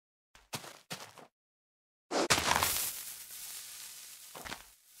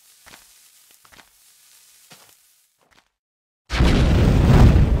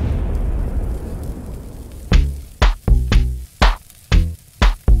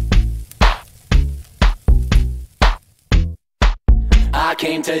I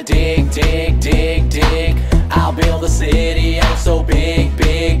came to dig, dig, dig, dig. I'll build a city, oh so big,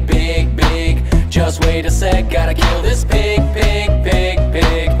 big, big, big. Just wait a sec, gotta kill this pig, pig, pig,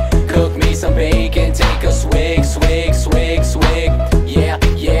 pig. Cook me some bacon, take a swig, swig, swig, swig. Yeah,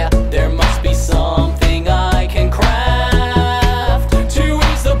 yeah, there must be something I can craft to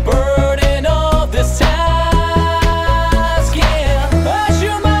ease the burden of this task. Yeah, I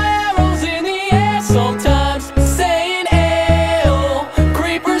shoot my arrows in the air sometimes, saying ayo,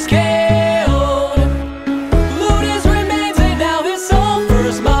 creepers killed. Loot his remains and now his soul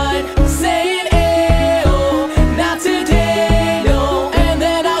first mine, saying ayo, not today, no. And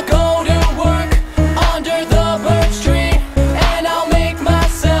then I'll go to work under the birch tree, and I'll make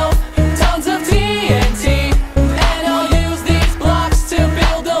myself tons of TNT, and I'll use these blocks to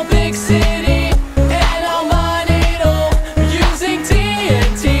build a big city, and I'll mine it all using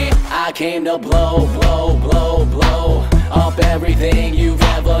TNT. I came to blow, blow, blow, blow up everything you've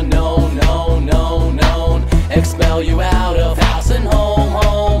ever known, known, known, known. Expel you out of house and home,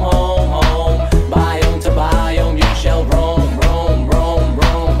 home, home, home. Biome to biome you shall roam, roam, roam,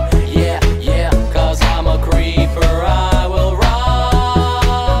 roam. Yeah, yeah, cause I'm a creeper, I will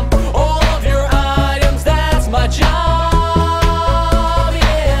rob all of your items, that's my job.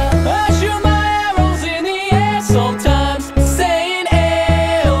 Yeah, I shoot my arrows in the air sometimes, saying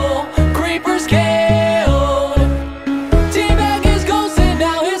ayo, creepers killed. T-Bag is ghosted,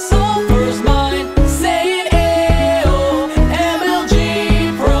 now his soul first mine, saying ayo, MLG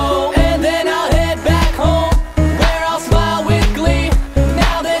Pro. And then I'll head back home, where I'll smile with glee,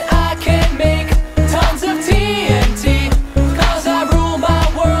 now that I can make tons of TNT. Cause I rule my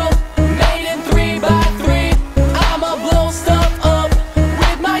world, made in 3x3. I'ma blow stuff up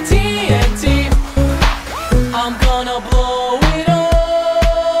with my TNT. I'm gonna blow it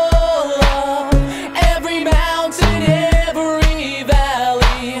all up, every mountain, every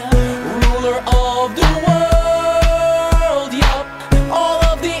valley. Ruler of the world, yup. All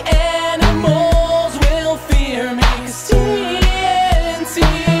of the animals will fear me, 'cause TNT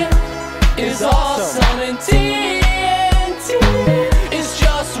is awesome.